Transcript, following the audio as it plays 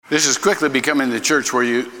This is quickly becoming the church where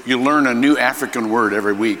you learn a new African word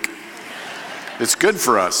every week. It's good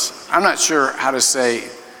for us. I'm not sure how to say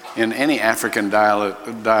in any African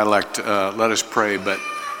dialect, let us pray, but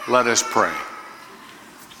let us pray.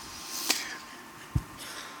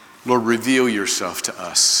 Lord, reveal yourself to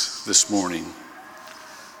us this morning.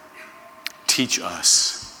 Teach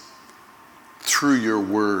us through your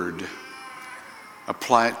word.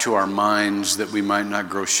 Apply it to our minds that we might not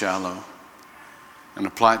grow shallow, and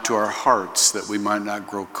apply it to our hearts that we might not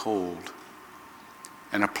grow cold,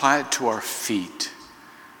 and apply it to our feet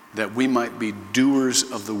that we might be doers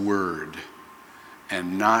of the word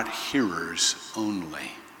and not hearers only.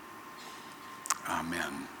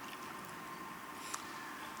 Amen.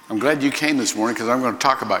 I'm glad you came this morning because I'm going to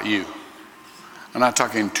talk about you. I'm not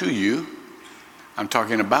talking to you. I'm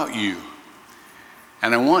talking about you.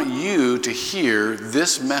 And I want you to hear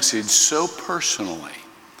this message so personally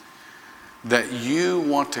that you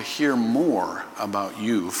want to hear more about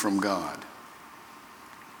you from God.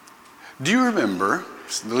 Do you remember,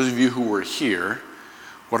 those of you who were here,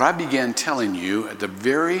 what I began telling you at the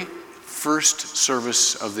very first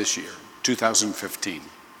service of this year, 2015?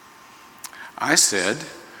 I said,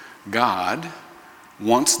 God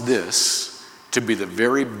wants this to be the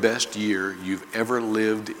very best year you've ever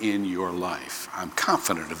lived in your life. I'm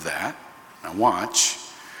confident of that. Now watch.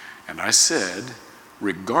 And I said,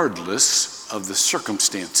 regardless of the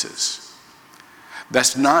circumstances.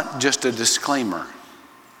 That's not just a disclaimer.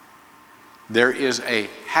 There is a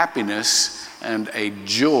happiness and a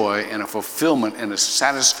joy and a fulfillment and a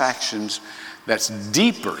satisfaction that's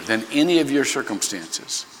deeper than any of your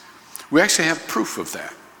circumstances. We actually have proof of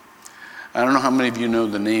that. I don't know how many of you know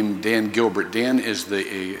the name Dan Gilbert. Dan is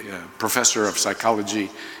the professor of psychology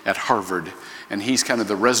at Harvard, and he's kind of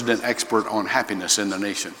the resident expert on happiness in the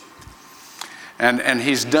nation. And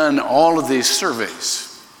he's done all of these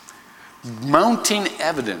surveys, mounting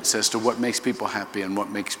evidence as to what makes people happy and what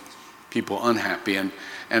makes people unhappy. And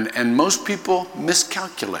most people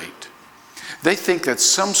miscalculate. They think that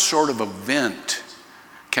some sort of event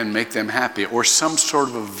can make them happy, or some sort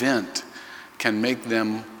of event can make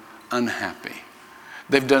them unhappy.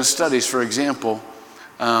 They've done studies, for example,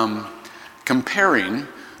 comparing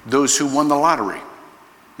those who won the lottery,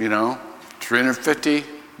 $350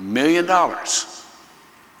 million,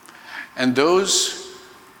 and those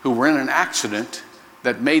who were in an accident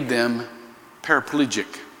that made them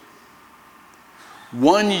paraplegic.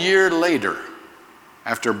 1 year later,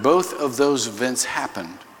 after both of those events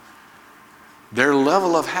happened, their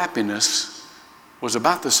level of happiness was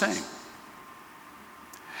about the same.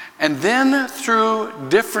 And then through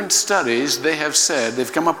different studies, they have said,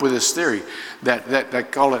 they've come up with this theory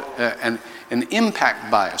that call it an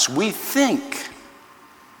impact bias. We think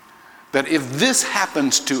that if this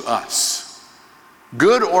happens to us,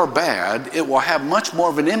 good or bad, it will have much more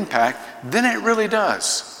of an impact than it really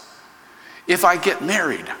does. If I get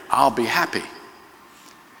married, I'll be happy.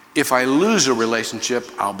 If I lose a relationship,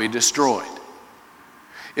 I'll be destroyed.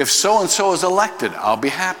 If so-and-so is elected, I'll be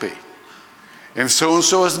happy. If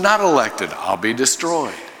so-and-so is not elected, I'll be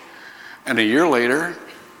destroyed. And a year later,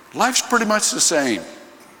 life's pretty much the same.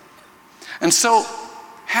 And so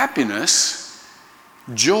happiness,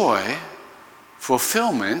 joy,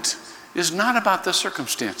 fulfillment is not about the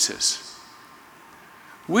circumstances.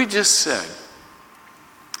 We just said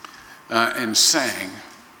and sang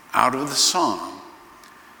out of the song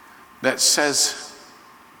that says,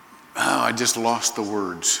 I just lost the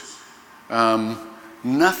words.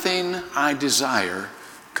 Nothing I desire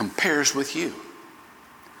compares with you.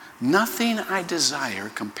 Nothing I desire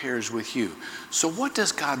compares with you. So what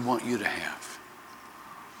does God want you to have?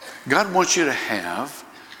 God wants you to have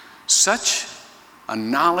such a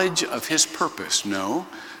knowledge of his purpose. No,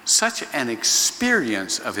 such an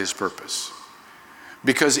experience of his purpose.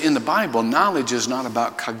 Because in the Bible, knowledge is not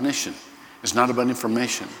about cognition. It's not about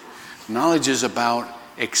information. Knowledge is about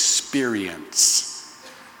experience.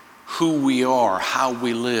 Who we are, how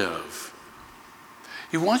we live.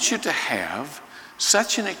 He wants you to have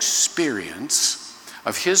such an experience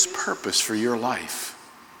of his purpose for your life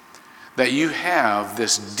that you have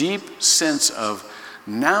this deep sense of,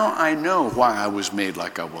 now I know why I was made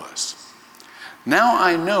like I was. Now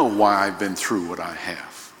I know why I've been through what I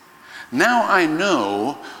have. Now I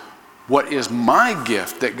know what is my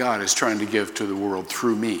gift that God is trying to give to the world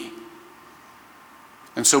through me.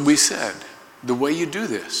 And so we said, the way you do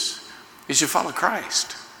this is you follow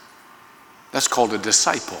Christ. That's called a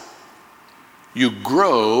disciple. You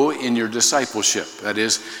grow in your discipleship. That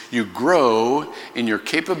is, you grow in your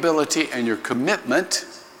capability and your commitment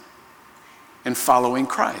in following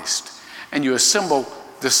Christ. And you assemble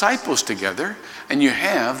disciples together, and you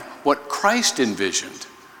have what Christ envisioned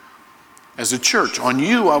as a church. On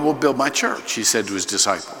you I will build my church, he said to his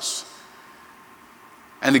disciples.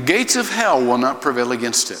 And the gates of hell will not prevail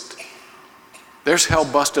against it. There's hell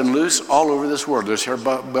busting loose all over this world. There's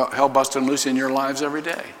hell busting loose in your lives every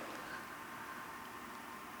day.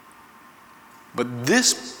 But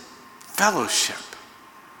this fellowship,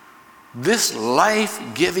 this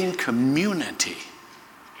life-giving community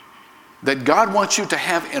that God wants you to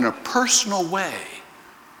have in a personal way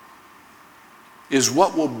is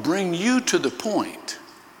what will bring you to the point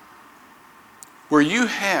where you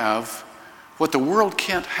have what the world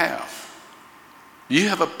can't have. You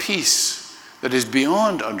have a peace that is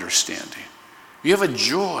beyond understanding. You have a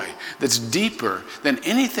joy that's deeper than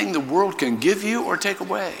anything the world can give you or take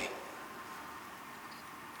away.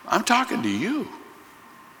 I'm talking to you.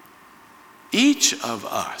 Each of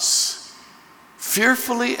us,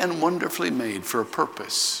 fearfully and wonderfully made for a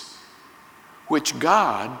purpose, which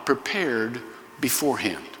God prepared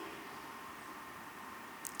beforehand.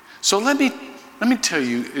 So let me tell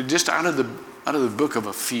you, just out of the book of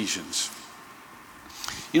Ephesians.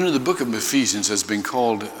 You know, the book of Ephesians has been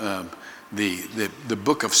called the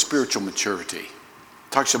book of spiritual maturity.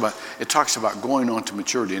 It talks about going on to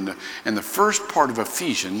maturity. And the first part of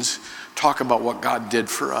Ephesians talk about what God did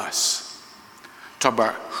for us. Talk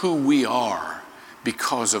about who we are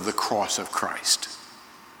because of the cross of Christ.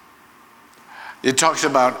 It talks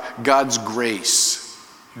about God's grace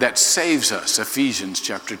that saves us, Ephesians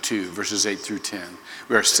chapter 2, verses 8 through 10.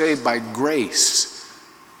 We are saved by grace.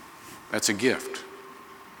 That's a gift.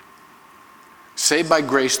 Saved by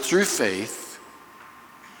grace through faith.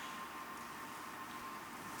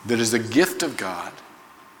 That is the gift of God.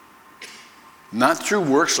 Not through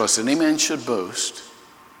works, lest any man should boast.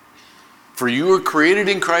 For you were created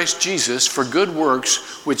in Christ Jesus for good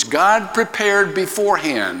works, which God prepared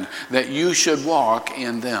beforehand that you should walk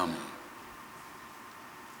in them.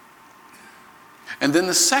 And then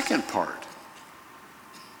the second part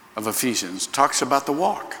of Ephesians talks about the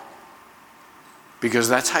walk. Because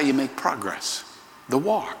that's how you make progress, the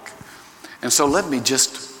walk. And so let me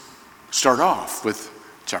just start off with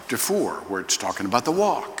chapter 4, where it's talking about the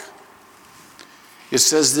walk. It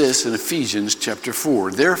says this in Ephesians chapter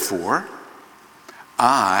 4, therefore,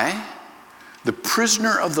 I, the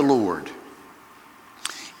prisoner of the Lord,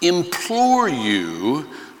 implore you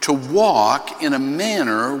to walk in a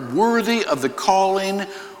manner worthy of the calling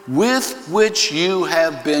with which you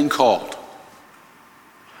have been called.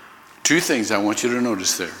 Two things I want you to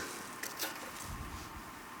notice there.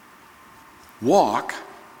 Walk.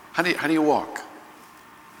 How do you walk?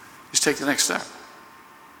 Just take the next step.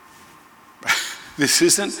 This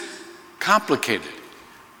isn't complicated.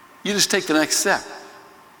 You just take the next step.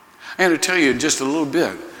 I'm going to tell you just a little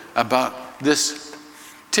bit about this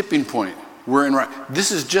tipping point we're in.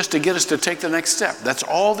 This is just to get us to take the next step. That's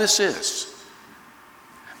all this is.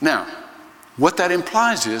 Now, what that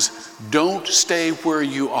implies is don't stay where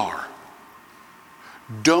you are.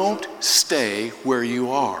 Don't stay where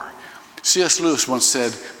you are. C.S. Lewis once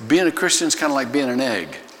said, being a Christian is kind of like being an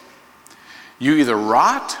egg. You either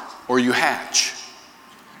rot or you hatch.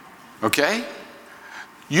 Okay?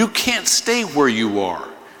 You can't stay where you are.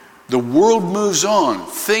 The world moves on.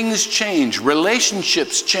 Things change.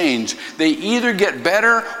 Relationships change. They either get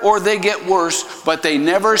better or they get worse, but they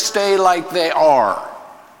never stay like they are.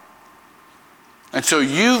 And so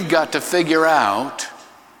you've got to figure out,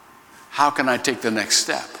 how can I take the next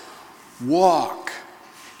step? Walk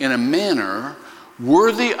in a manner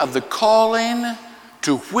worthy of the calling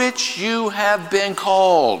to which you have been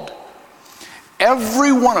called.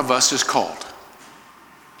 Every one of us is called.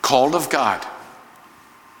 Called of God.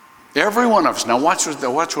 Every one of us. Now watch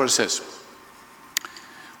what it says.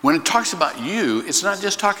 When it talks about you, it's not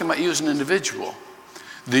just talking about you as an individual.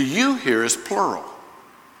 The you here is plural.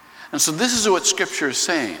 And so this is what Scripture is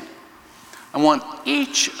saying. I want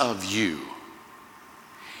each of you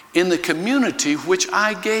in the community which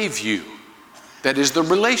I gave you, that is the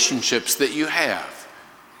relationships that you have.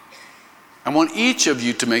 I want each of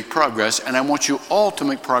you to make progress, and I want you all to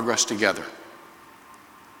make progress together.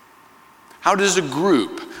 How does a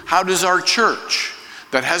group, how does our church,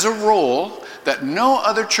 that has a role that no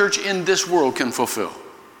other church in this world can fulfill?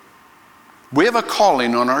 We have a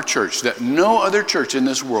calling on our church that no other church in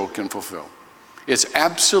this world can fulfill. It's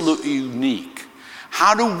absolutely unique.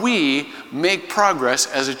 How do we make progress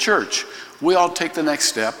as a church? We all take the next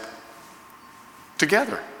step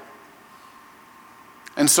together.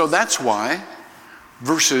 And so that's why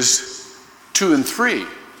verses 2 and 3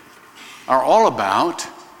 are all about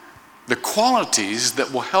the qualities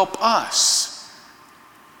that will help us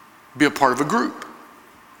be a part of a group.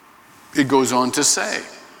 It goes on to say,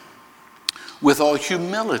 with all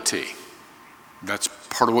humility. That's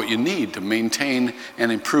part of what you need to maintain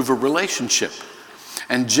and improve a relationship.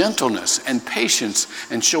 And gentleness and patience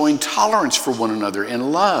and showing tolerance for one another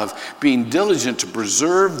in love, being diligent to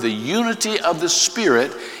preserve the unity of the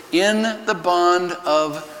Spirit in the bond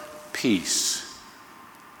of peace.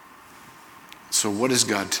 So what is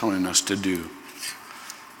God telling us to do?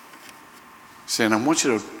 Saying, I want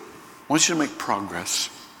you to make progress.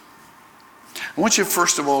 I want you,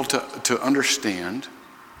 first of all, to understand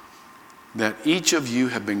that each of you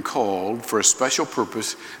have been called for a special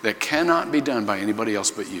purpose that cannot be done by anybody else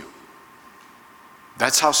but you.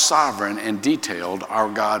 That's how sovereign and detailed our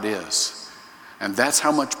God is. And that's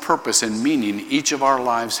how much purpose and meaning each of our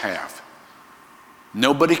lives have.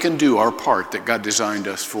 Nobody can do our part that God designed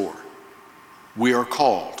us for. We are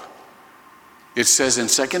called. It says in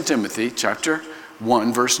 2 Timothy chapter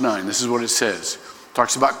 1, verse 9, this is what it says. It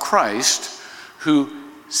talks about Christ who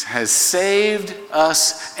has saved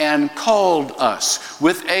us and called us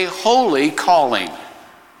with a holy calling.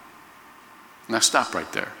 Now stop right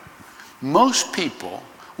there. Most people,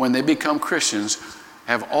 when they become Christians,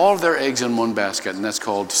 have all of their eggs in one basket, and that's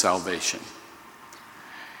called salvation.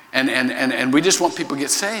 And we just want people to get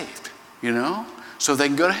saved, so they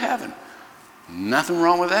can go to heaven. Nothing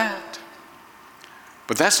wrong with that.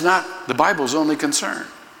 But that's not the Bible's only concern.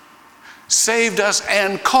 Saved us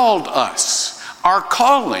and called us. Our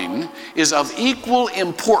calling is of equal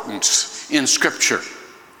importance in Scripture.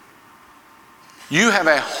 You have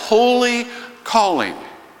a holy calling.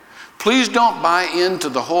 Please don't buy into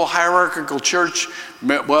the whole hierarchical church.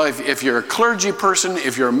 Well, if you're a clergy person,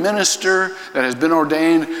 if you're a minister that has been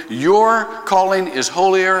ordained, your calling is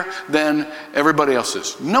holier than everybody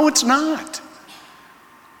else's. No, it's not.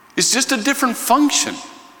 It's just a different function.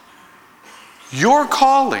 Your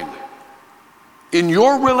calling in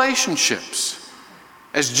your relationships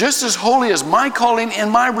is just as holy as my calling in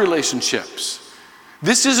my relationships.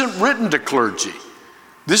 This isn't written to clergy.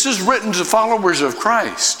 This is written to followers of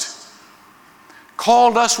Christ.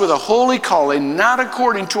 Called us with a holy calling, not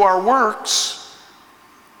according to our works,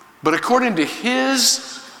 but according to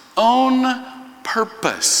His own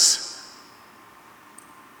purpose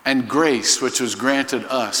and grace, which was granted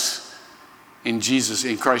us in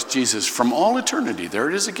Christ Jesus from all eternity. There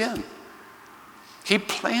it is again. He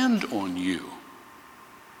planned on you.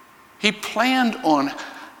 He planned on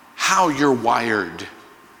how you're wired.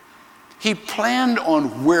 He planned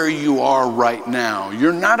on where you are right now.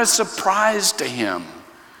 You're not a surprise to Him.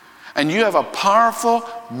 And you have a powerful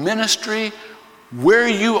ministry where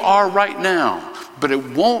you are right now. But it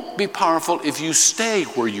won't be powerful if you stay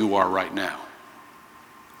where you are right now.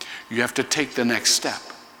 You have to take the next step.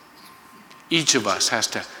 Each of us has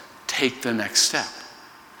to take the next step.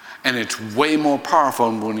 And it's way more powerful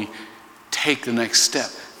when we take the next step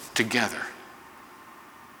together.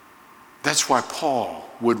 That's why Paul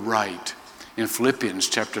would write in Philippians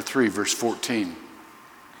chapter 3, verse 14,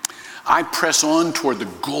 I press on toward the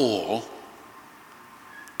goal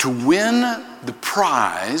to win the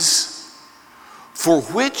prize for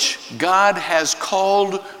which God has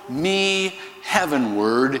called me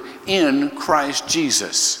heavenward in Christ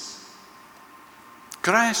Jesus.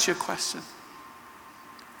 Could I ask you a question?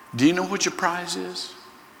 Do you know what your prize is?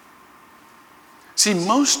 See,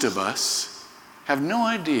 most of us have no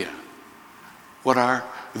idea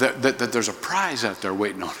that there's a prize out there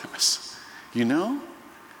waiting on us. That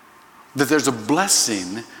there's a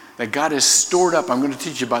blessing that God has stored up. I'm going to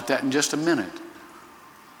teach you about that in just a minute.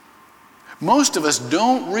 Most of us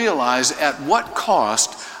don't realize at what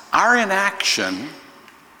cost our inaction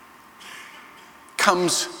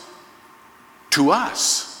comes to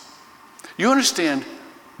us. You understand,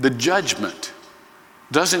 the judgment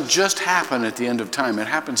doesn't just happen at the end of time. It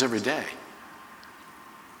happens every day.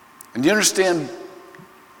 And you understand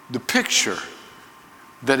the picture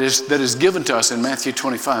that is given to us in Matthew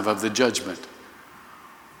 25 of the judgment.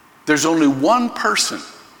 There's only one person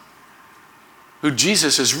who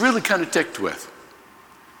Jesus is really kind of ticked with.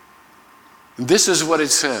 And this is what it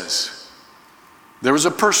says. There was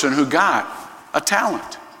a person who got a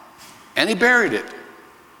talent, and he buried it.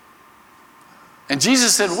 And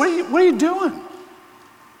Jesus said, what are you doing?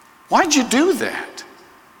 Why'd you do that?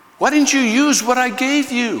 Why didn't you use what I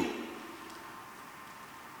gave you?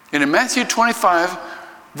 And in Matthew 25,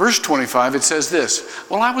 verse 25, it says this,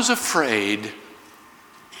 well, I was afraid.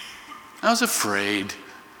 And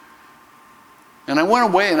I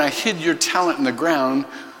went away and I hid your talent in the ground.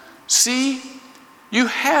 See, you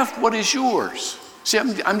have what is yours. See,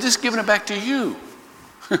 I'm just giving it back to you.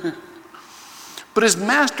 But his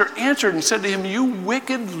master answered and said to him, you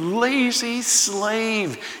wicked, lazy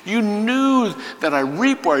slave. You knew that I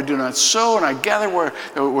reap where I do not sow, and I gather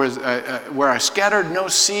where I scattered no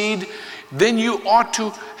seed. Then you ought to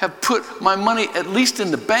have put my money at least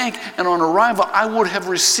in the bank, and on arrival I would have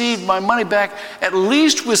received my money back at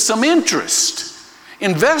least with some interest,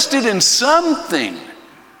 invested in something.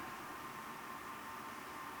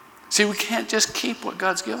 See, we can't just keep what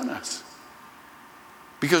God's given us,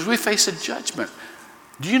 because we face a judgment.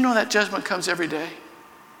 Do you know that judgment comes every day?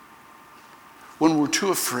 When we're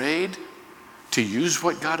too afraid to use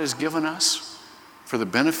what God has given us for the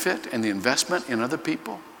benefit and the investment in other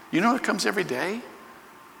people. You know it comes every day?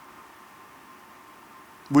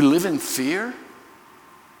 We live in fear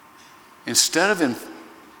instead of in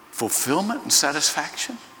fulfillment and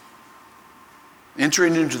satisfaction,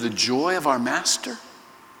 entering into the joy of our Master.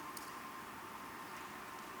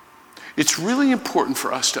 It's really important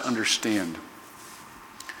for us to understand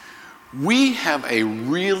we have a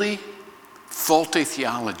really faulty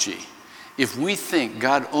theology if we think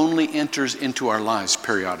God only enters into our lives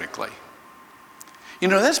periodically. You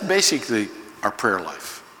know, that's basically our prayer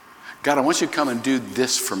life. God, I want you to come and do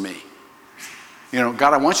this for me. You know,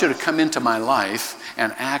 God, I want you to come into my life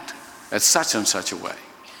and act at such and such a way.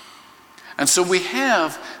 And so we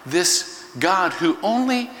have this God who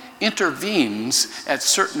only intervenes at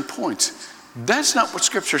certain points. That's not what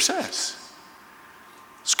Scripture says.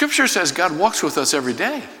 Scripture says God walks with us every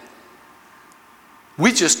day.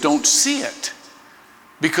 We just don't see it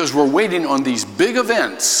because we're waiting on these big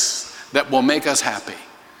events that will make us happy,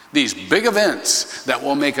 these big events that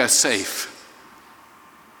will make us safe.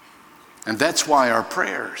 And that's why our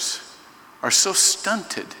prayers are so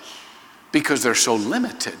stunted, because they're so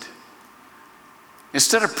limited.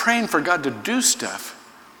 Instead of praying for God to do stuff,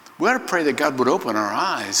 we ought to pray that God would open our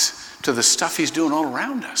eyes to the stuff he's doing all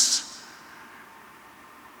around us.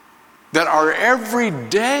 That our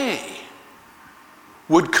everyday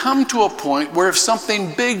would come to a point where if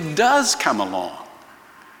something big does come along,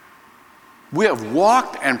 we have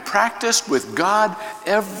walked and practiced with God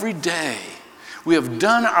every day. We have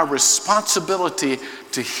done our responsibility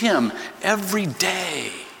to him every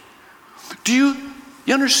day. Do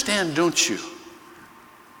you understand, don't you,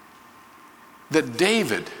 that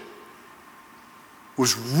David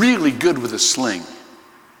was really good with a sling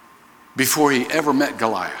before he ever met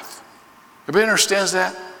Goliath? Everybody understands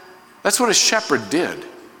that? That's what a shepherd did.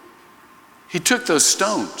 He took those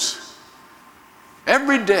stones.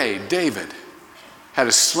 Every day, David had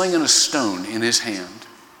a sling and a stone in his hand.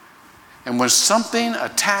 And when something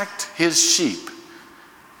attacked his sheep,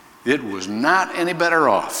 it was not any better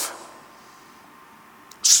off.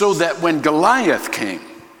 So that when Goliath came,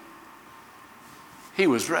 he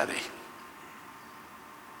was ready.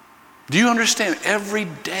 Do you understand? Every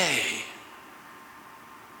day,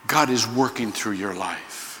 God is working through your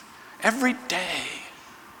life. Every day,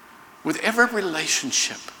 with every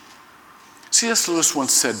relationship. C.S. Lewis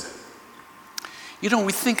once said, you know,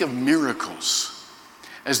 we think of miracles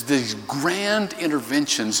as these grand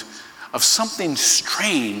interventions of something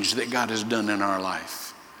strange that God has done in our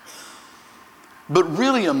life. But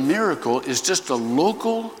really, a miracle is just a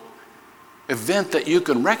local event that you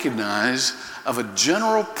can recognize of a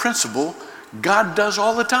general principle God does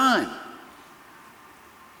all the time.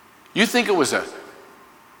 You think it was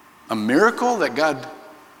a miracle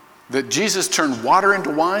that Jesus turned water into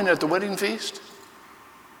wine at the wedding feast?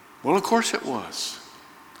 Well, of course it was.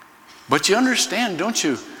 But you understand, don't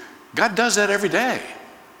you? God does that every day.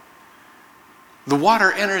 The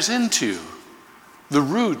water enters into the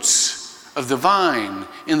roots of the vine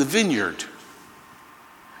in the vineyard,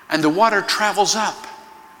 and the water travels up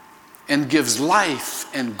and gives life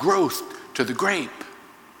and growth to the grape.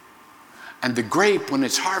 And the grape, when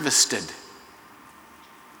it's harvested,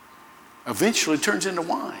 eventually turns into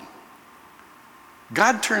wine.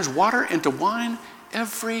 God turns water into wine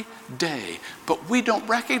every day, but we don't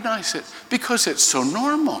recognize it because it's so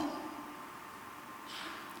normal.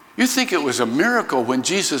 You think it was a miracle when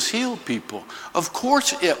Jesus healed people. Of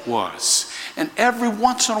course it was. And every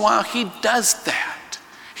once in a while he does that.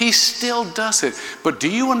 He still does it. But do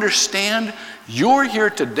you understand? You're here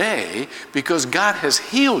today because God has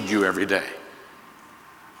healed you every day.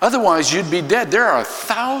 Otherwise, you'd be dead. There are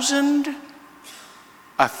 1,000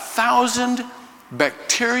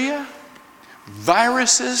 bacteria,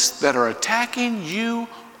 viruses that are attacking you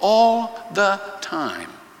all the time.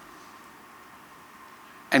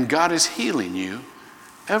 And God is healing you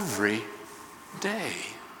every day.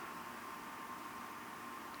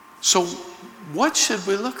 So what should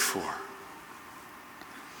we look for?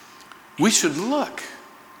 We should look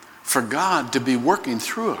for God to be working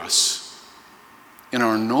through us in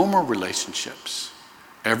our normal relationships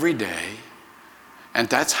every day, and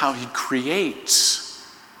that's how he creates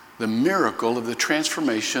the miracle of the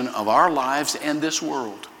transformation of our lives and this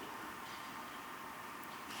world.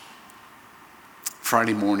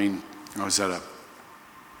 Friday morning, I was at a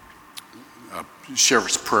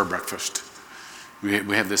sheriff's prayer breakfast.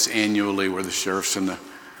 We have this annually where the sheriffs and the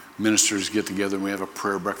ministers get together and we have a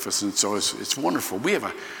prayer breakfast, and so it's wonderful. We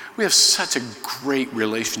have such a great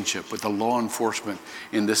relationship with the law enforcement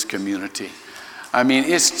in this community. I mean,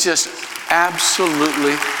 it's just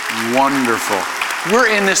absolutely wonderful.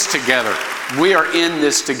 We're in this together. We are in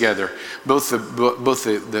this together. Both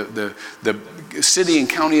the city and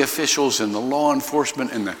county officials and the law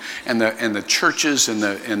enforcement and the churches and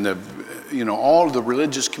the all of the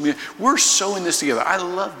religious community. We're so in this together. I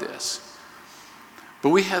love this. But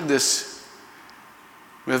we have this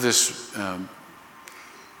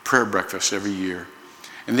prayer breakfast every year,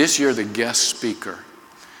 and this year the guest speaker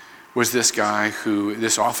was this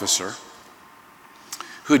officer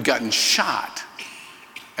who had gotten shot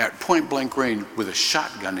at point blank range with a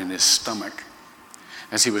shotgun in his stomach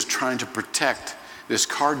as he was trying to protect this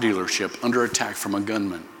car dealership under attack from a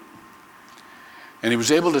gunman. And he was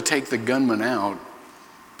able to take the gunman out,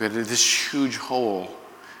 but at this huge hole,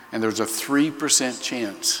 and there was a 3%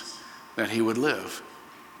 chance that he would live.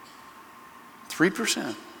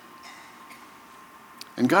 3%.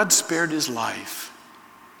 And God spared his life.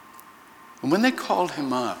 And when they called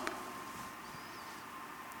him up,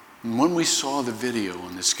 and when we saw the video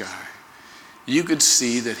on this guy, you could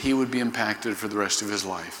see that he would be impacted for the rest of his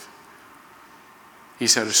life.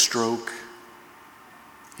 He's had a stroke.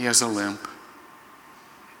 He has a limp.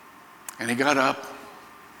 And he got up,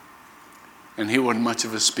 and he wasn't much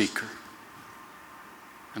of a speaker.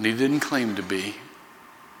 And he didn't claim to be.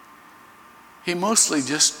 He mostly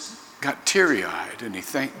just got teary-eyed, and he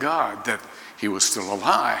thanked God that he was still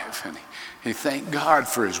alive. And he thanked God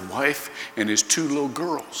for his wife and his 2 little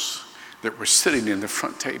girls that were sitting in the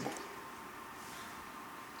front table.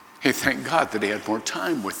 He thanked God that he had more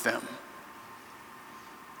time with them.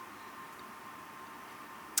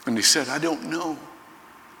 And he said, I don't know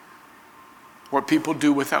what people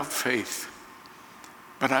do without faith,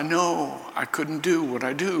 but I know I couldn't do what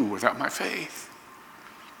I do without my faith.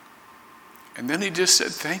 And then he just said,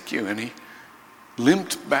 thank you. And he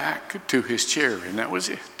limped back to his chair, and that was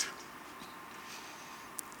it.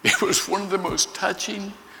 It was one of the most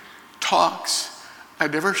touching talks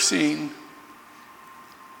I'd ever seen,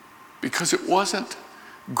 because it wasn't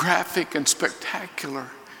graphic and spectacular.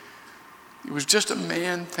 It was just a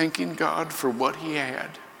man thanking God for what he had.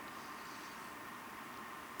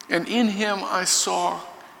 And in him I saw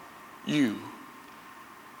you.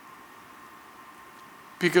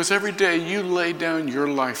 Because every day you lay down your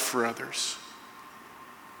life for others.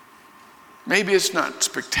 Maybe it's not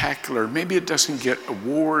spectacular, maybe it doesn't get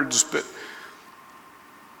awards, but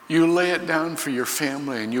you lay it down for your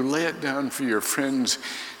family and you lay it down for your friends.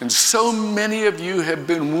 And so many of you have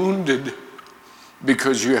been wounded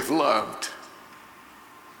because you have loved.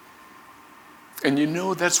 And you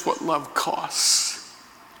know that's what love costs.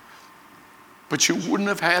 But you wouldn't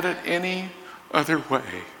have had it any other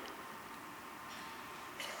way.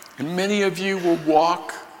 And many of you will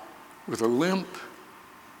walk with a limp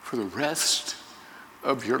for the rest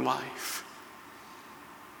of your life.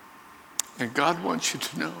 And God wants you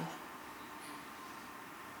to know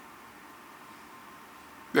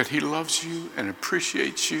that he loves you and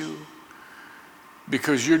appreciates you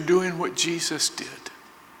because you're doing what Jesus did.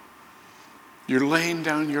 You're laying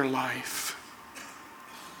down your life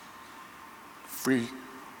for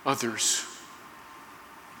others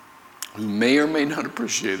who may or may not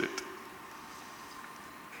appreciate it.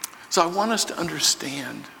 So I want us to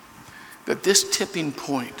understand that this tipping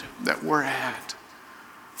point that we're at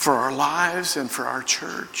for our lives and for our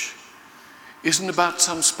church isn't about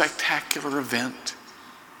some spectacular event.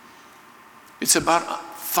 It's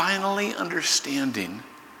about finally understanding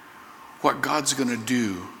what God's going to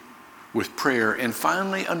do with prayer and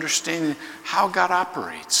finally understanding how God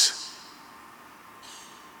operates.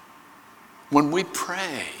 When we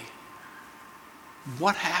pray,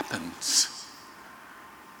 what happens?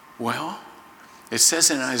 Well, it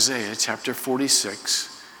says in Isaiah chapter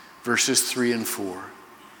 46, verses 3 and 4,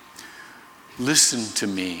 listen to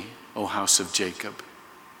me, O house of Jacob,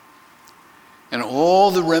 and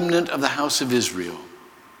all the remnant of the house of Israel.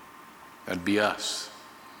 That'd be us.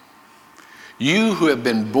 You who have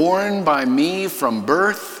been born by me from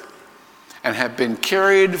birth and have been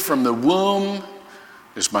carried from the womb,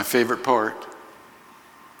 this is my favorite part,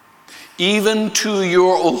 even to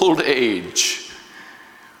your old age.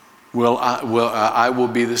 I will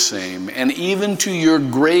be the same. And even to your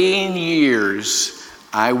graying years,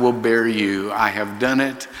 I will bear you. I have done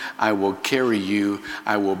it. I will carry you.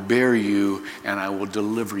 I will bear you, and I will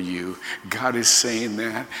deliver you. God is saying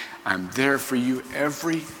that. I'm there for you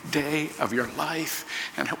every day of your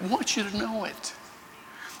life, and I want you to know it.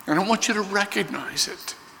 And I want you to recognize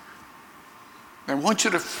it. I want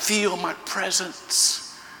you to feel my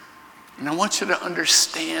presence. And I want you to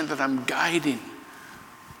understand that I'm guiding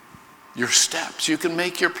your steps. You can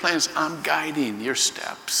make your plans. I'm guiding your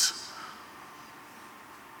steps.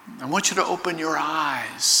 I want you to open your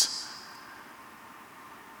eyes.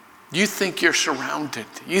 You think you're surrounded.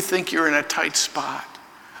 You think you're in a tight spot.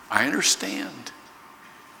 I understand.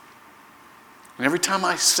 And every time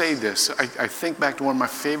I say this, I think back to one of my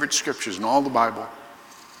favorite scriptures in all the Bible,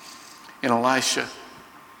 in Elisha.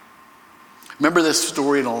 Remember this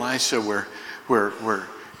story in Elisha where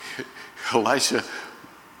Elisha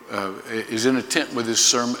is in a tent with his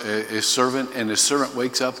servant, and his servant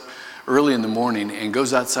wakes up early in the morning and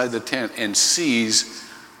goes outside the tent and sees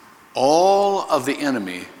all of the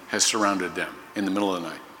enemy has surrounded them in the middle of the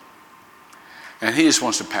night. And he just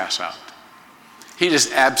wants to pass out. He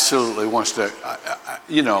just absolutely wants to,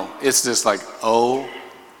 it's just like, oh,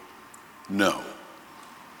 no.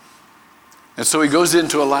 And so he goes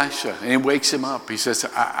into Elisha and he wakes him up. He says,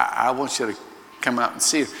 I want you to come out and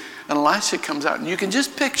see it. And Elisha comes out, and you can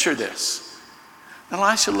just picture this. And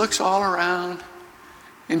Elisha looks all around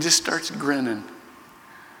and just starts grinning.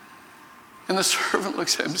 And the servant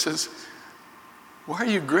looks at him and says, why are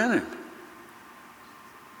you grinning?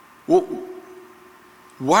 Well,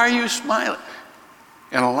 why are you smiling?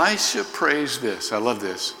 And Elisha prays this. I love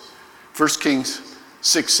this. 1 Kings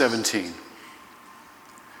 6:17.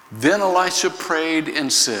 Then Elisha prayed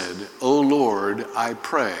and said, O Lord, I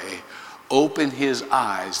pray, open his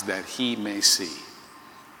eyes that he may see.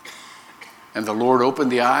 And the Lord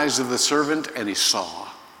opened the eyes of the servant, and he saw.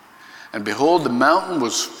 And behold, the mountain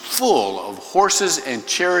was full of horses and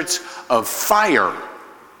chariots of fire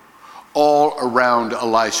all around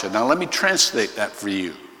Elisha. Now let me translate that for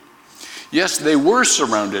you. Yes, they were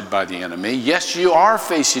surrounded by the enemy. Yes, you are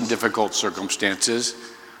facing difficult circumstances.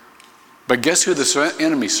 But guess who the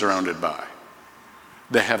enemy is surrounded by?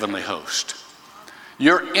 The heavenly host.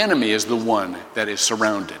 Your enemy is the one that is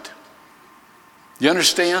surrounded. You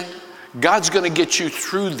understand? God's going to get you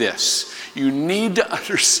through this. You need to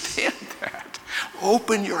understand that.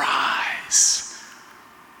 Open your eyes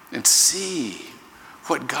and see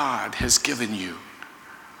what God has given you.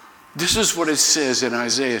 This is what it says in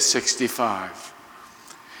Isaiah 65.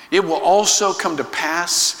 It will also come to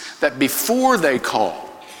pass that before they call,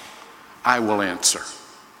 I will answer.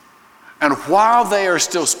 And while they are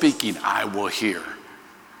still speaking, I will hear.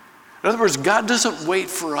 In other words, God doesn't wait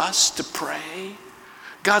for us to pray.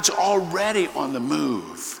 God's already on the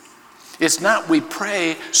move. It's not we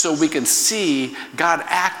pray so we can see God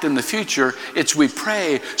act in the future. It's we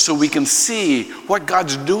pray so we can see what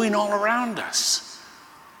God's doing all around us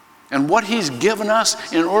and what he's given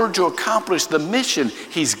us in order to accomplish the mission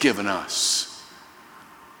he's given us.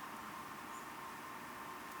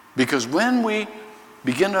 Because when we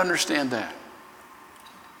begin to understand that,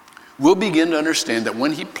 we'll begin to understand that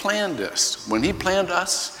when he planned us, when he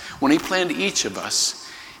planned each of us,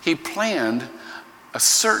 he planned a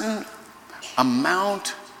certain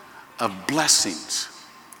amount of blessings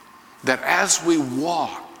that as we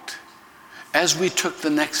walked, as we took the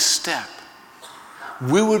next step,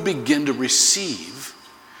 we would begin to receive,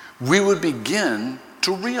 we would begin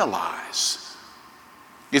to realize.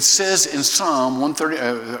 It says in Psalm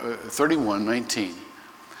 31:19,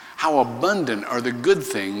 how abundant are the good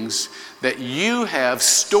things that you have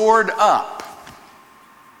stored up.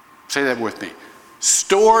 Say that with me.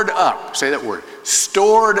 Stored up. Say that word.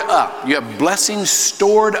 Stored up. You have blessings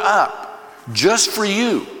stored up just for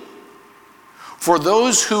you. For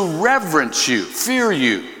those who reverence you, fear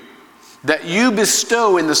you, that you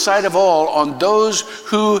bestow in the sight of all on those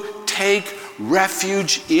who take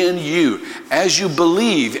refuge in you. As you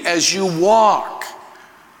believe, as you walk,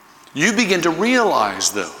 you begin to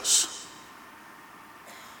realize those.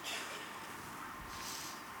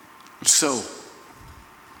 So,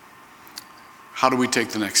 how do we take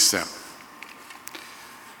the next step?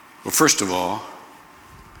 Well, first of all,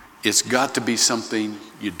 it's got to be something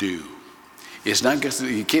you do. It's not just,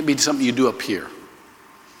 it can't be something you do up here.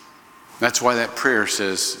 That's why that prayer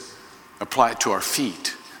says, apply it to our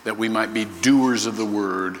feet, that we might be doers of the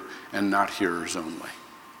word and not hearers only.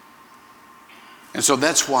 And so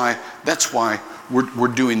that's why we're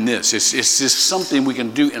doing this. It's just something we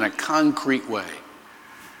can do in a concrete way.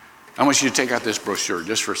 I want you to take out this brochure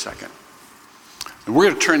just for a second. And we're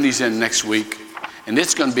going to turn these in next week, and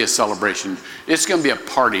it's going to be a celebration. It's going to be a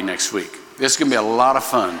party next week. It's going to be a lot of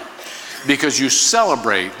fun because you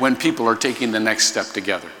celebrate when people are taking the next step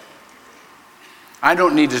together. I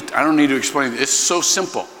don't need to explain it. It's so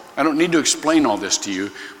simple. I don't need to explain all this to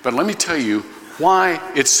you, but let me tell you why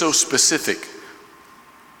it's so specific.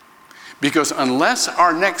 Because unless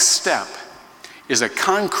our next step is a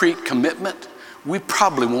concrete commitment, we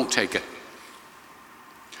probably won't take it.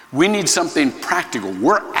 We need something practical.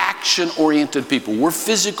 We're action-oriented people. We're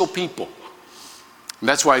physical people. And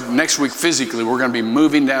that's why next week physically we're going to be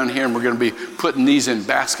moving down here and we're going to be putting these in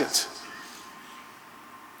baskets.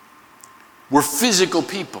 We're physical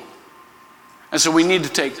people. And so we need to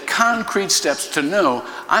take concrete steps to know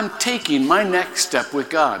I'm taking my next step with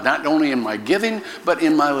God, not only in my giving, but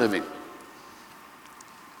in my living.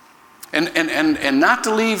 And not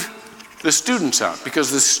to leave the students out,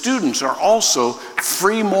 because the students are also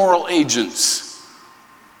free moral agents.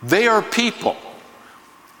 They are people.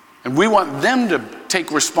 And we want them to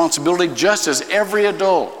take responsibility just as every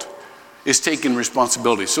adult is taking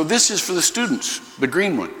responsibility. So this is for the students, the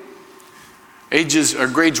green one.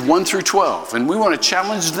 Grades 1 through 12. And we want to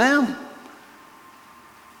challenge them.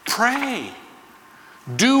 Pray.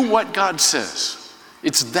 Do what God says.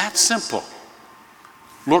 It's that simple.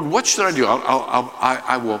 Lord, what should I do?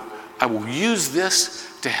 I will use this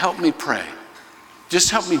to help me pray.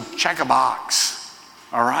 Just help me check a box.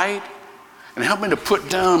 All right? And help me to put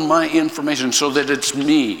down my information so that it's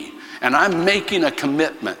me. And I'm making a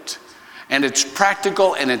commitment. And it's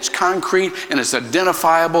practical, and it's concrete, and it's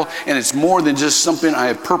identifiable, and it's more than just something I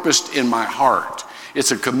have purposed in my heart.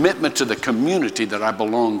 It's a commitment to the community that I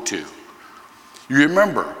belong to. You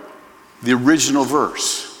remember the original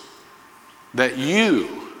verse, that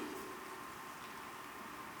you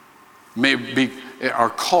are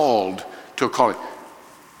called to a calling.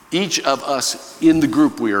 Each of us in the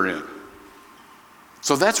group we are in.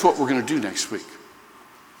 So that's what we're going to do next week.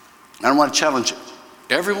 And I want to challenge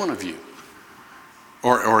every one of you.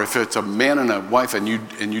 Or if it's a man and a wife and you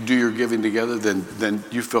do your giving together, then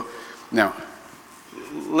you feel. Now,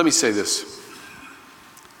 let me say this.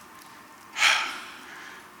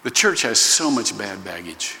 The church has so much bad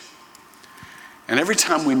baggage. And every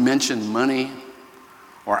time we mention money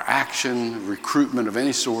or action, recruitment of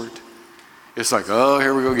any sort, it's like, oh,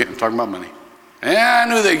 here we go again, talking about money. I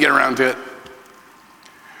knew they'd get around to it.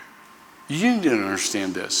 You need to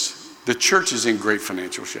understand this. The church is in great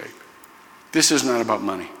financial shape. This is not about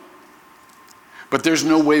money. But there's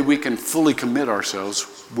no way we can fully commit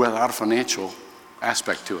ourselves without a financial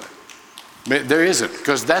aspect to it. There isn't,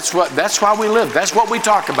 because that's why we live. That's what we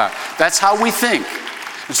talk about. That's how we think.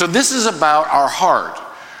 And so this is about our heart.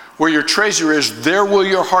 Where your treasure is, there will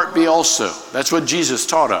your heart be also. That's what Jesus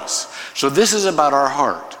taught us. So this is about our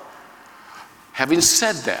heart. Having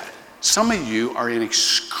said that, some of you are in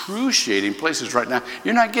excruciating places right now.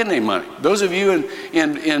 You're not getting any money. Those of you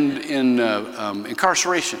in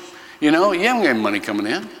incarceration, you haven't got any money coming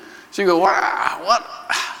in. So you go,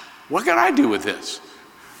 what can I do with this?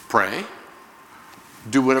 Pray.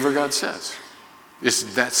 Do whatever God says.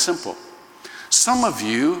 It's that simple. Some of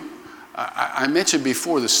you, I mentioned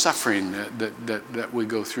before the suffering that we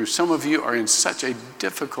go through. Some of you are in such a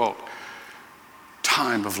difficult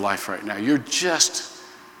time of life right now. You're just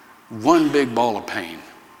one big ball of pain.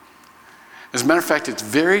 As a matter of fact, it's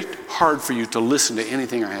very hard for you to listen to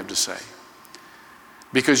anything I have to say.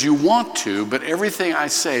 Because you want to, but everything I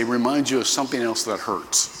say reminds you of something else that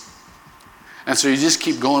hurts. And so you just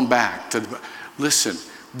keep going back to, listen,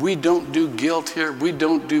 we don't do guilt here. We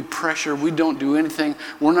don't do pressure. We don't do anything.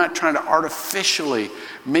 We're not trying to artificially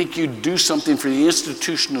make you do something for the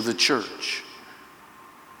institution of the church.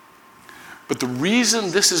 But the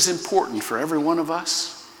reason this is important for every one of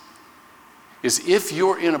us is if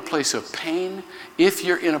you're in a place of pain, if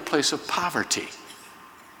you're in a place of poverty,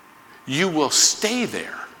 you will stay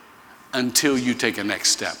there until you take a next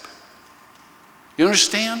step. You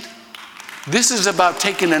understand? This is about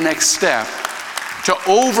taking the next step to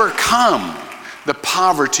overcome the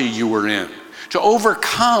poverty you were in, to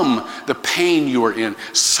overcome the pain you were in.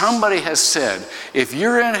 Somebody has said, if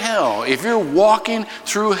you're in hell, if you're walking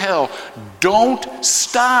through hell, don't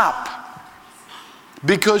stop.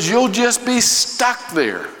 Because you'll just be stuck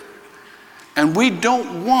there. And we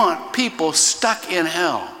don't want people stuck in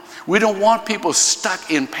hell. We don't want people stuck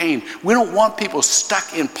in pain. We don't want people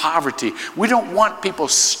stuck in poverty. We don't want people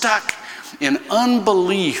stuck in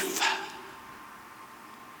unbelief.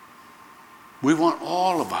 We want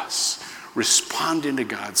all of us responding to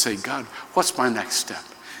God, say, God, what's my next step?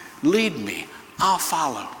 Lead me. I'll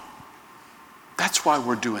follow. That's why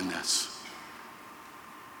we're doing this.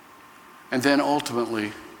 And then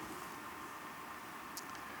ultimately,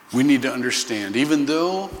 we need to understand, even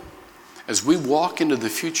though as we walk into the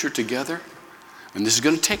future together, and this is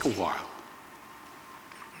going to take a while,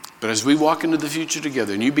 but as we walk into the future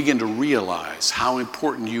together and you begin to realize how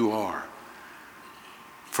important you are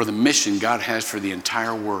for the mission God has for the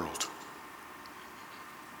entire world,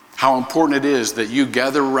 how important it is that you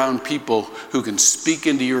gather around people who can speak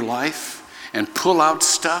into your life and pull out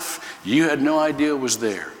stuff you had no idea was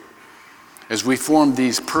there. As we form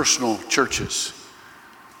these personal churches,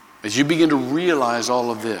 as you begin to realize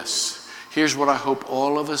all of this, here's what I hope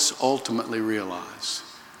all of us ultimately realize.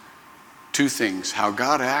 Two things: how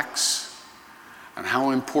God acts and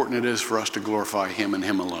how important it is for us to glorify Him and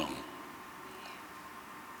Him alone.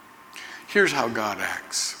 Here's how God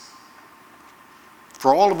acts.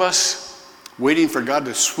 For all of us waiting for God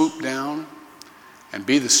to swoop down and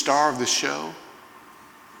be the star of the show,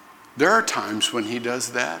 there are times when He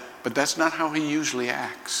does that, but that's not how He usually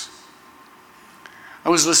acts. I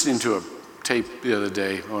was listening to a tape the other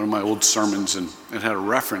day, one of my old sermons, and it had a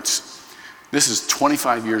reference. This is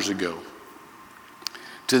 25 years ago,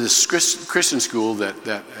 to this Christian school that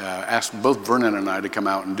asked both Vernon and I to come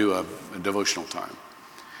out and do a devotional time.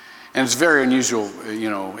 And it's very unusual,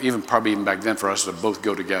 probably even back then for us to both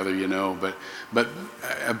go together, but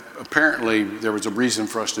apparently there was a reason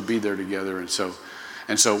for us to be there together. And so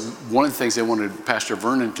one of the things they wanted Pastor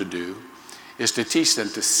Vernon to do is to teach them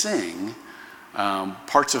to sing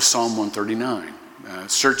parts of Psalm 139.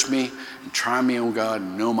 Search me and try me, O God,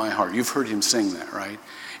 and know my heart. You've heard him sing that, right?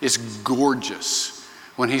 It's gorgeous.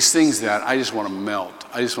 When he sings that, I just want to melt.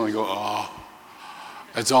 I just want to go, oh,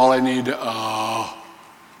 that's all I need to, oh.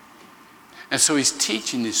 And so he's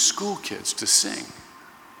teaching these school kids to sing.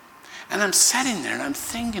 And I'm sitting there and I'm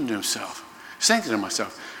thinking to myself,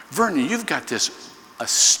 Vernon, you've got this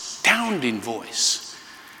astounding voice.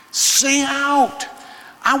 Sing out.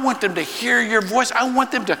 I want them to hear your voice. I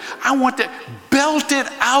want to belt it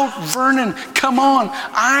out, Vernon. Come on.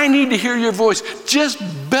 I need to hear your voice. Just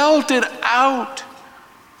belt it out.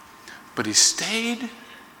 But he stayed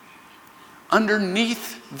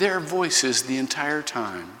underneath their voices the entire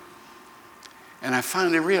time. And I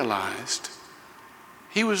finally realized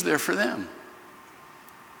he was there for them.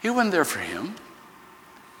 He wasn't there for him.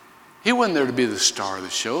 He wasn't there to be the star of the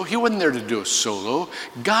show. He wasn't there to do a solo.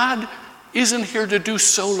 God isn't here to do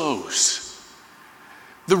solos.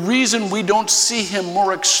 The reason we don't see him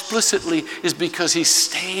more explicitly is because he's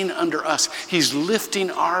staying under us. He's lifting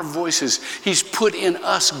our voices. He's put in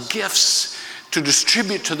us gifts to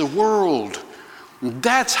distribute to the world.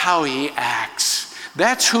 That's how he acts.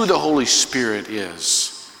 That's who the Holy Spirit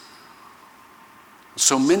is.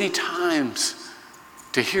 So many times,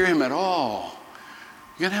 to hear him at all,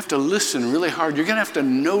 you're going to have to listen really hard. You're going to have to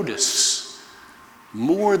notice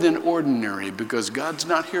more than ordinary, because God's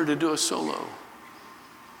not here to do a solo.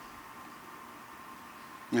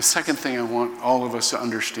 And the second thing I want all of us to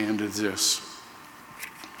understand is this: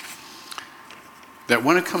 that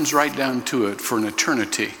when it comes right down to it, for an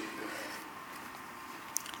eternity,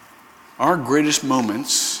 our greatest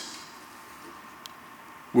moments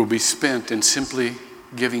will be spent in simply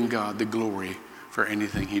giving God the glory for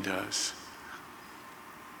anything he does.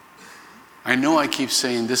 I know I keep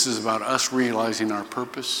saying this is about us realizing our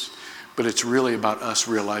purpose, but it's really about us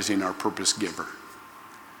realizing our purpose giver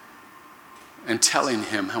and telling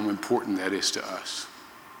him how important that is to us.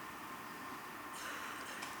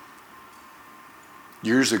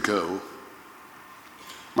 Years ago,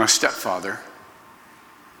 my stepfather,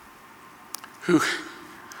 who,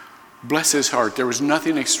 bless his heart, there was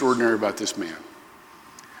nothing extraordinary about this man.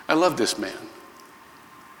 I love this man.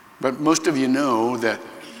 But most of you know that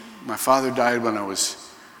my father died when I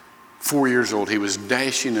was 4 years old. He was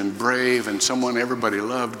dashing and brave and someone everybody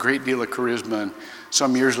loved, great deal of charisma. And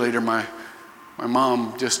some years later, my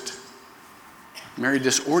mom just married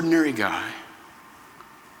this ordinary guy.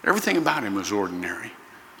 Everything about him was ordinary.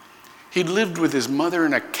 He lived with his mother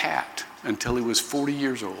and a cat until he was 40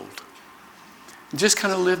 years old. Just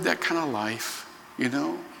kind of lived that kind of life,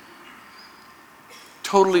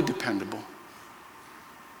 Totally dependable.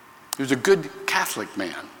 He was a good Catholic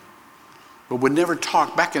man, but would never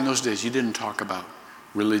talk. Back in those days, you didn't talk about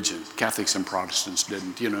religion. Catholics and Protestants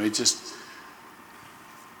didn't,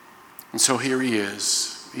 And so here he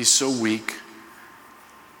is. He's so weak.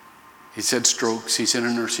 He's had strokes. He's in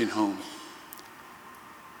a nursing home.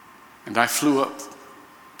 And I flew up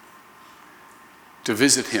to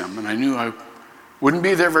visit him, and I knew I wouldn't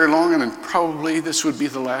be there very long, and probably this would be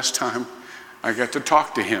the last time I got to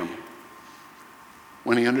talk to him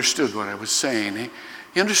when he understood what I was saying.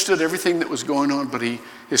 He understood everything that was going on, but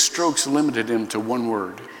his strokes limited him to one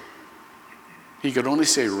word: He could only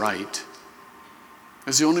say right.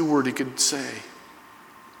 That's the only word he could say.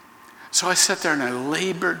 So I sat there and I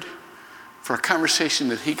labored for a conversation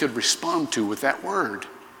that he could respond to with that word.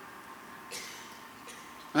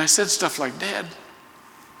 And I said stuff like, Dad,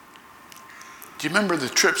 do you remember the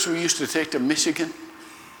trips we used to take to Michigan?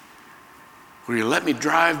 Will you let me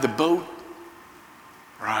drive the boat?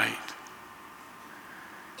 Right.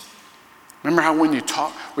 Remember how when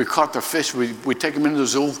we caught the fish, we take them into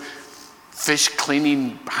those old fish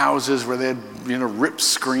cleaning houses where they had, ripped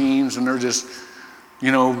screens, and they're just,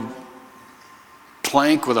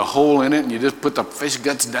 plank with a hole in it, and you just put the fish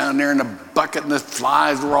guts down there in the bucket, and the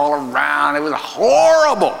flies were all around. It was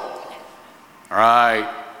horrible. All right.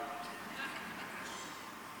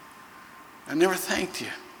 I never thanked you.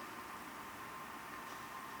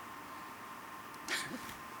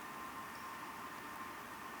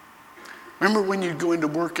 Remember when you'd go into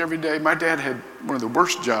work every day? My dad had one of the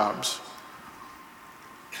worst jobs.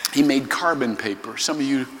 He made carbon paper. Some of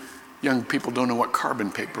you young people don't know what carbon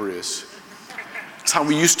paper is. It's how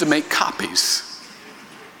we used to make copies.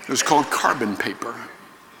 It was called carbon paper.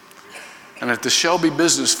 And at the Shelby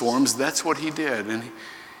Business Forums, that's what he did. And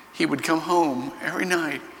he would come home every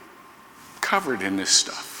night covered in this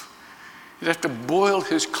stuff. He'd have to boil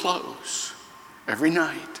his clothes every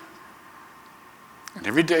night. And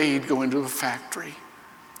every day he'd go into a factory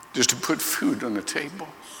just to put food on the table.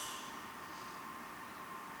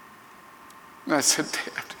 And I said,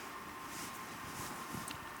 Dad,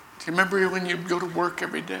 do you remember when you'd go to work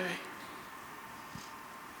every day?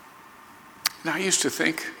 And I used to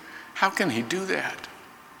think, how can he do that?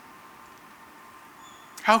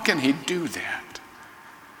 How can he do that?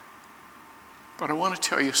 But I want to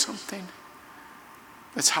tell you something.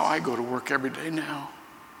 That's how I go to work every day now.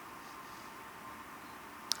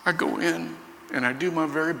 I go in and I do my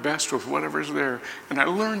very best with whatever's there. And I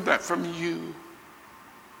learned that from you.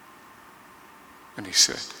 And he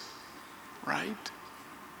said, right?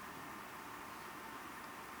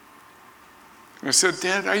 And I said,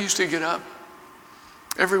 Dad, I used to get up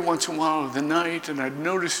every once in a while of the night, and I'd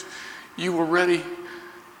notice you were ready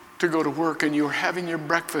to go to work, and you were having your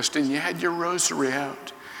breakfast, and you had your rosary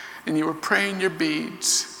out, and you were praying your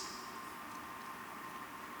beads.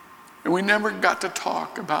 And we never got to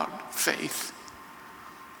talk about faith.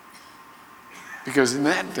 Because in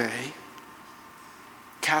that day,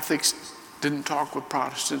 Catholics didn't talk with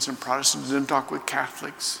Protestants, and Protestants didn't talk with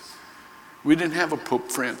Catholics. We didn't have a Pope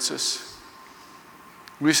Francis.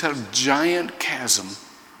 We just had a giant chasm.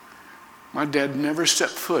 My dad never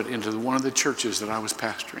stepped foot into one of the churches that I was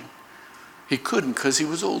pastoring. He couldn't because he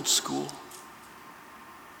was old school.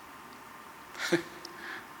 But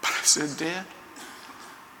I said, Dad,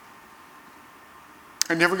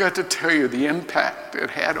 I never got to tell you the impact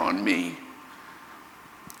it had on me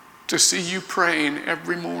to see you praying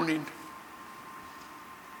every morning.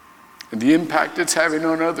 And the impact it's having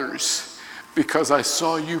on others because I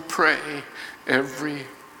saw you pray every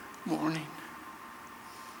morning.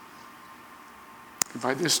 And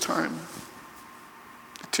by this time,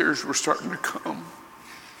 the tears were starting to come.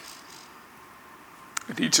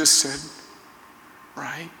 And he just said,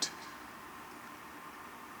 right.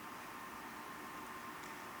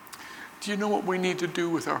 Do you know what we need to do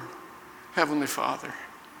with our Heavenly Father?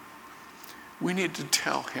 We need to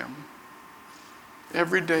tell him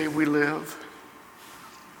every day we live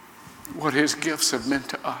what his gifts have meant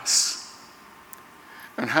to us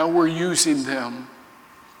and how we're using them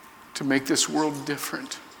to make this world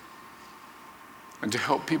different and to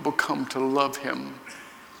help people come to love him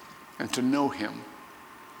and to know him.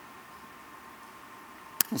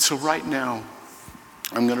 And so right now,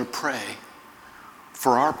 I'm going to pray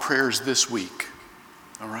for our prayers this week,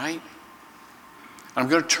 all right? I'm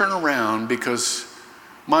going to turn around because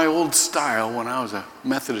my old style when I was a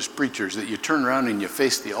Methodist preacher is that you turn around and you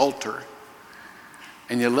face the altar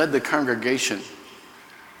and you led the congregation,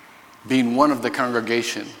 being one of the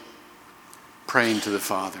congregation, praying to the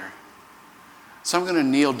Father. So I'm going to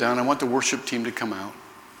kneel down. I want the worship team to come out.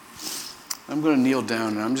 I'm going to kneel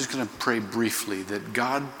down and I'm just going to pray briefly that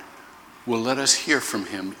God will let us hear from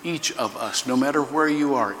him, each of us, no matter where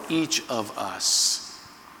you are, each of us.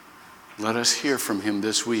 Let us hear from him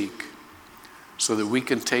this week so that we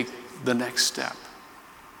can take the next step.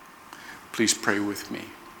 Please pray with me.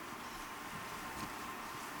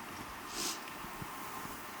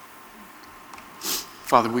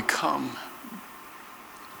 Father, we come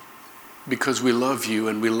because we love you,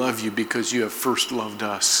 and we love you because you have first loved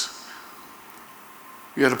us.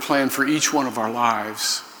 You had a plan for each one of our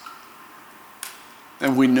lives,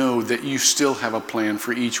 and we know that you still have a plan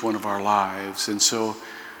for each one of our lives. And so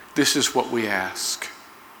this is what we ask.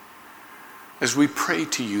 as we pray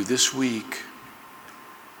to you this week,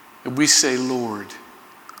 and we say, Lord,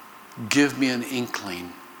 give me an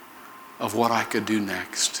inkling of what I could do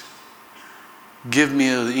next. Give me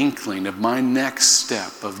an inkling of my next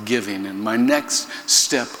step of giving and my next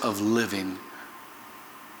step of living.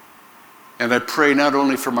 And I pray not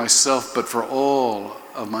only for myself, but for all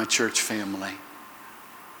of my church family.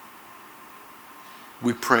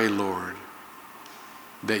 We pray, Lord,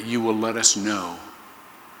 that you will let us know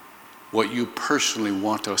what you personally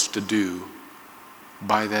want us to do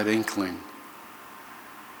by that inkling.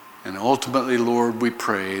 And ultimately, Lord, we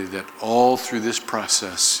pray that all through this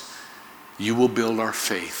process, you will build our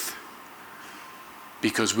faith,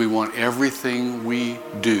 because we want everything we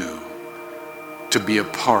do to be a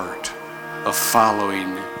part of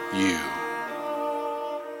following you.